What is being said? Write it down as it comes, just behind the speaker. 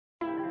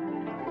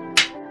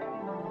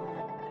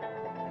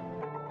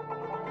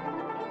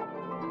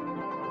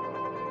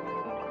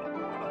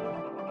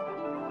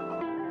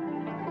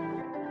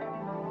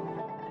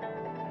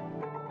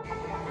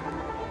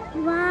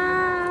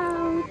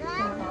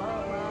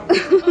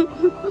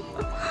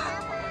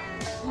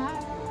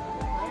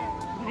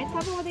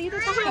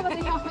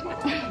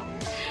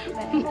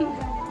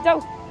जाऊ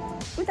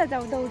उता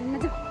जाऊ दौडीमा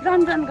जाऊ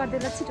रन रन गर्दै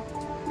ल छिटो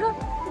go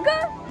go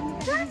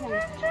run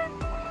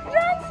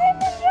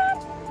semi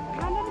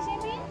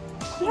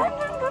run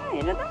गर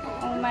हेर त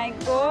ओ माई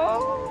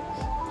गॉड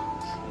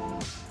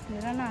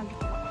हेर न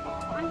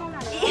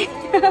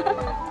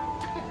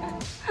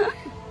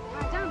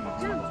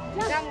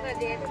jump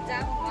गर्दै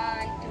jump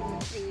 1 2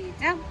 3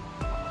 jump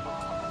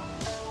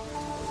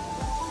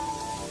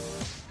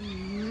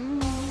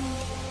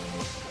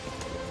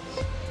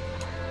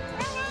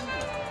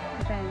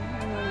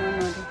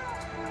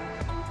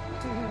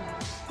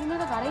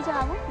घरै छ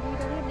अब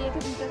दुईटा लिएको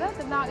दुईटा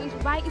त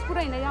बाइक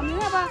स्कुटर हिँड्दा जम्यो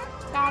अब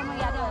कारमा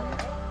यादै आउँछ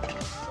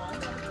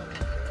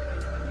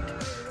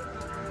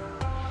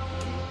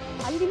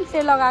अलिकति उल्टे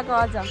लगाएको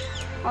अझ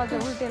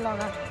उल्टे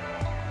लगाएको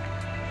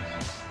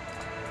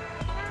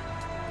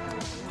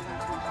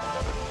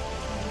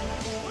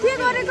के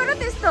गरेको र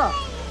त्यस्तो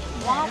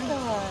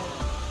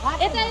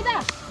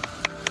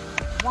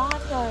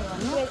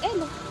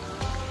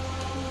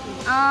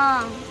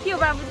के हो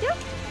बाबु त्यो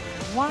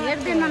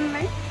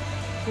हेर्दैनलाई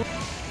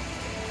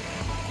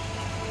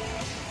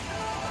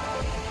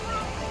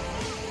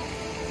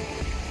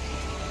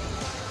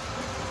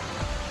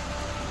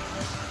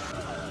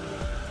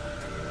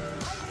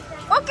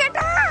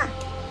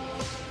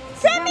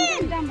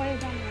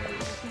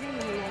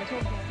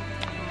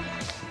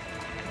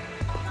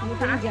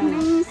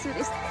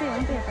यस्तै हो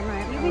नि त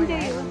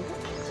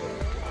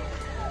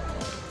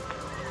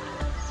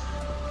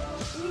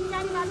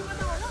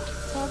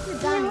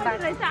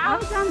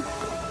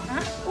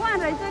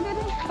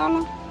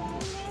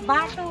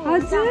बाटो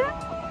हजुर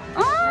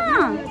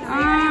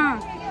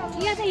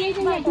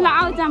ल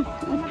आऊ जाम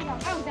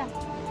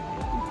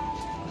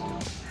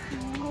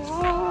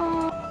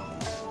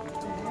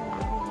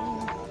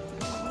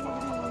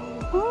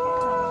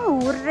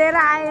हुर्रेर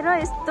आएर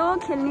यस्तो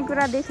खेल्ने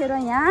कुरा देखेर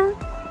यहाँ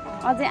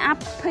अझै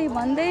आफै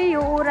भन्दै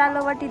यो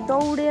ओह्रालोबाट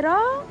दौडेर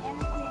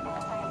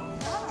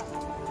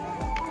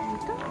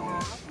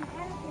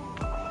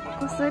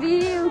कसरी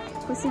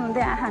खुसी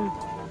हुँदै आहान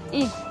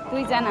ए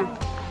दुईजना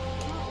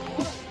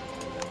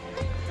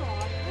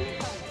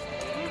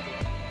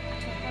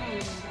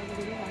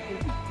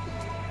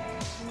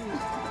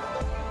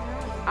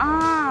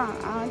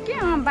के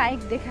बाइक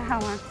देखा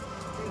उहाँ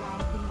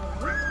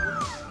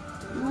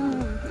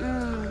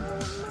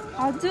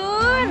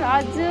हजुर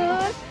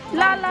हजुर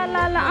ल ल ल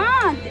ल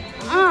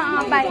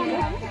बाइक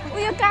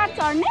उयो कार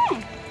चढ्ने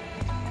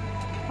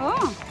हो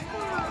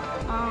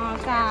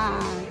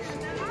कार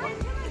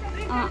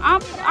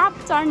अप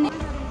चढ्ने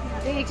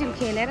एकछिन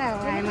खेलेर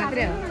आए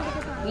मात्रै हो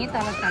यहीँ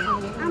तल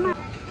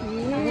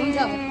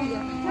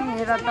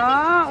हेर त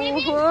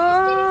ओहो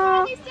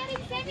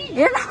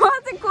हेर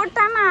चाहिँ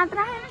खुट्टामा हात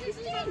राखेर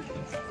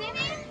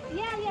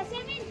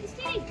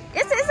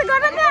यसो यसो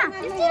गर त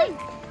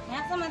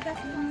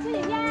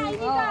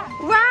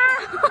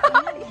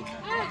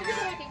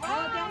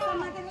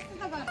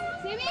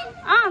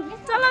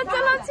चलो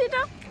चलो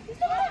छिटो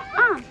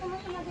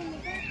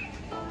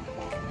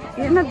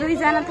हेर्न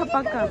दुईजना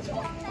थपक्क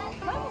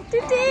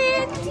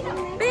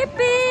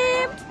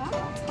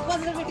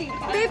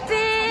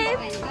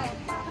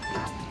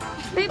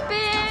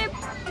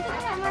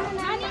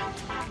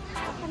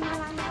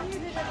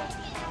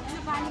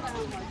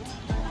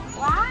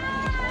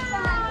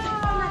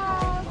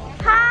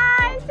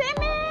Hi,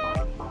 Simi.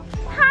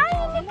 Hi,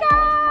 INIKA.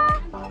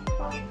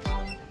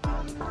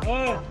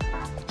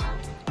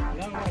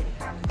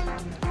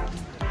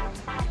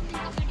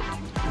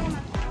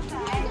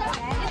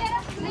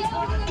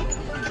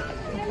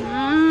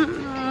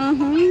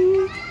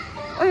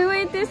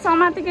 Wait, this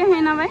समातेको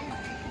हैन भाइ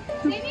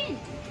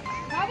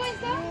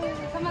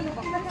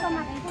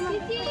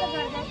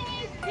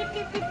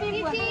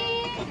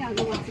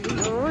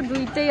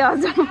दुईटै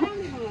अझ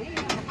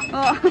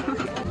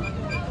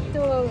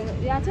त्यो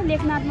यहाँ छ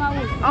लेखनाथमा म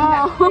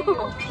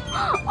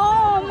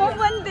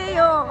पनि त्यही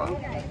हो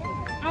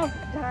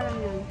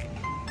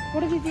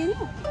फोटो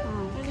खिच्नु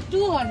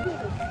 200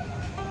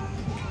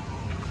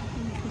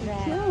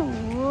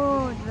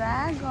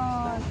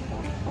 ड्रागन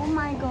ओ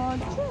माई गॉड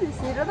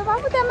हेर त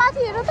बाबु त्यहाँ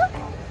माथि हेर त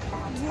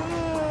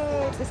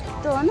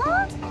त्यस्तो हो न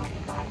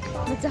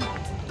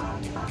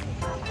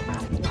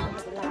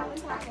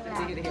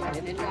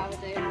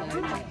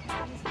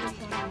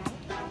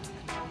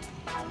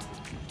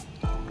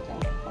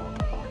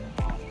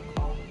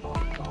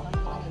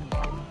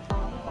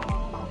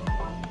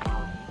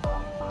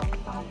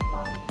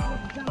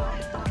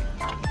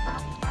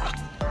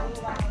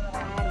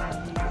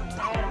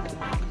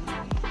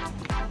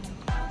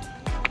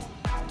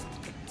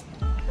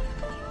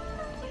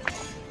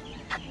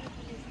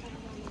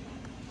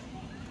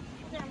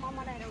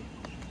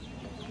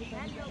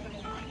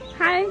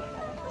हाय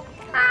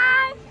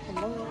हाय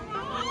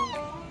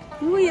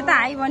म यो त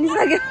हाई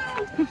भनिसक्यो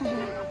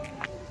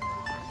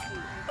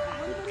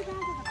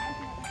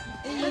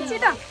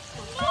छिटो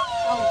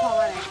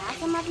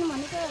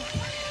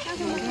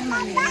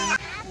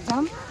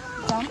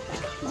jump,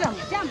 jump,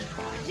 jump,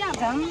 jump,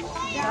 jump,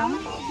 jump,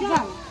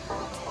 jump,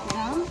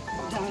 jump,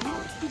 jump,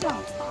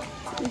 jump.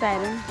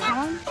 Darren,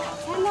 jump.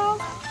 Hello.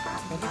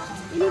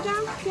 Inika,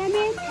 come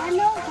in.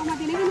 Hello. Sama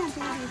tini kan nanti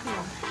ada.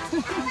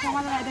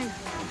 Sama ada.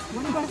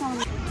 Mana kau sama?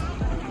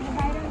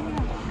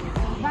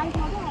 Baik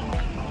mana?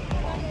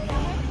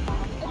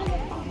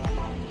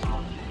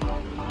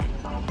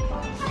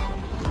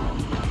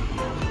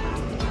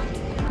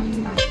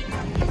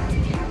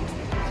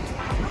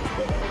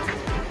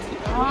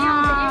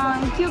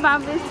 Que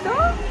babu itu?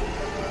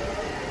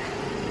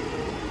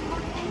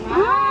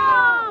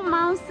 Wow,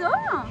 mouse.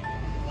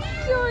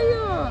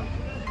 Cute.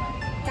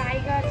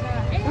 Tiger.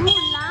 Oh,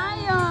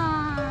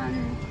 lion.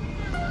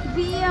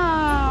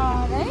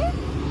 Bear, right?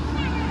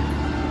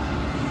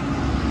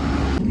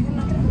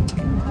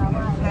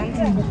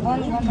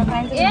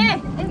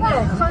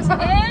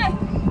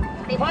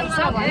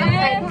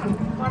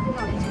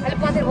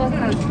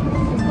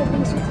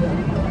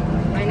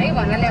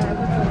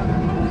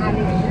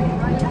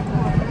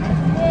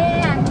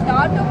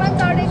 अटोमा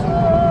चढेको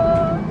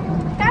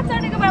कहाँ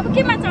चढेको बाबु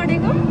केमा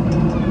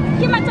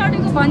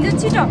चढेको भन्छु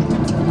छिटो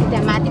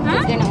त्यहाँ माथि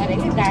पुग्दैन अरे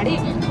कि गाडी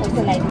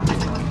कस्तो लाग्यो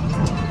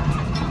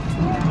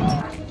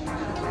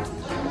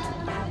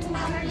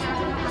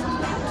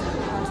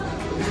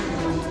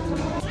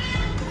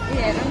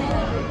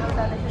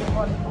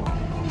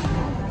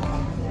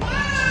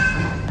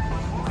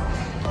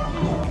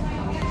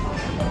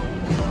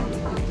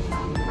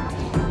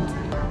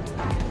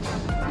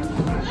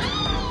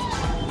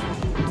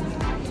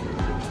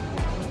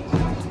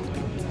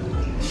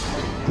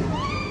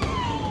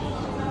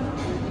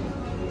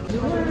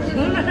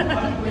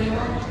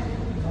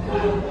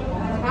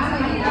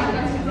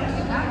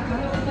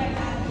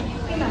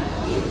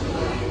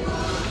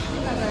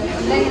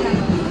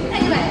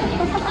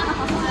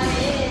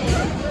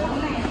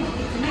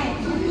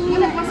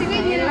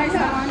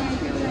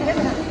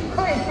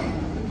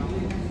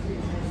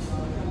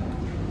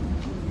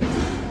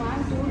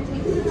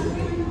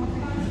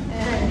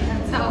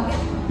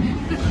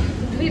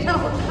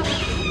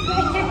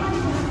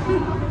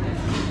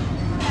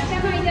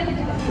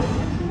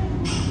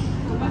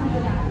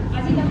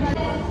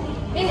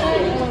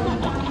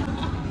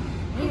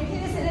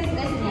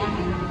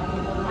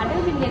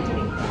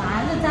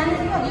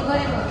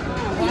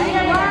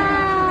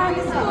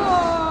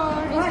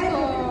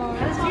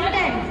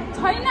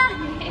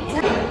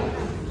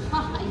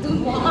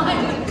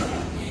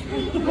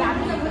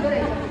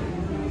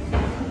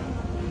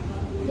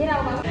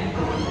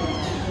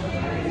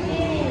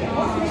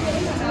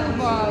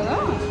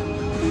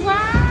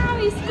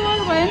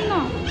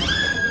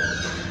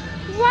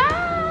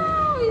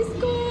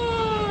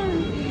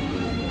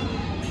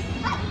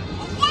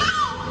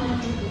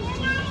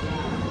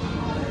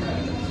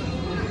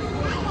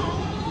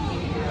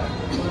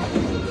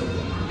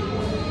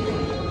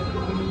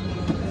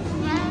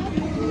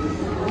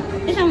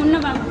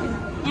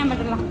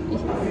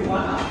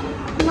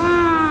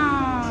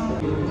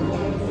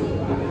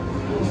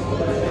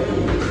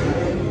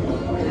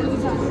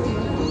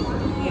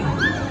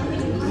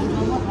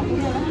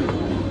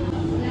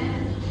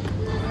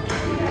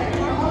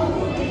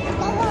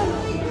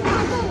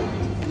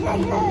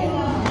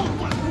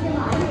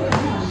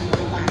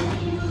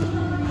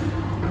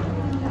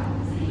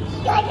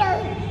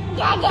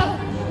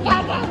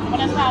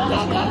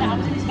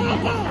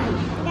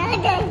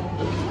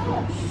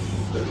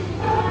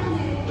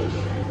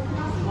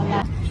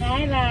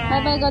Bye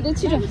bye गर्दै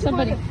छिटो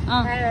सबैले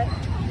बाइ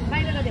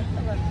बाइ गर्दै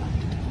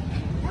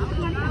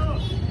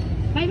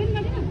बाइ पनि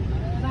गर्दैन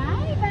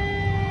बाइ बाइ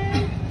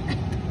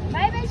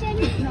बाइ बाइ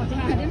शेनी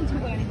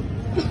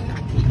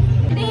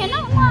देखेन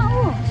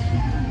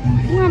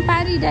वहाँ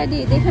पारी ड्याडी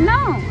देखेन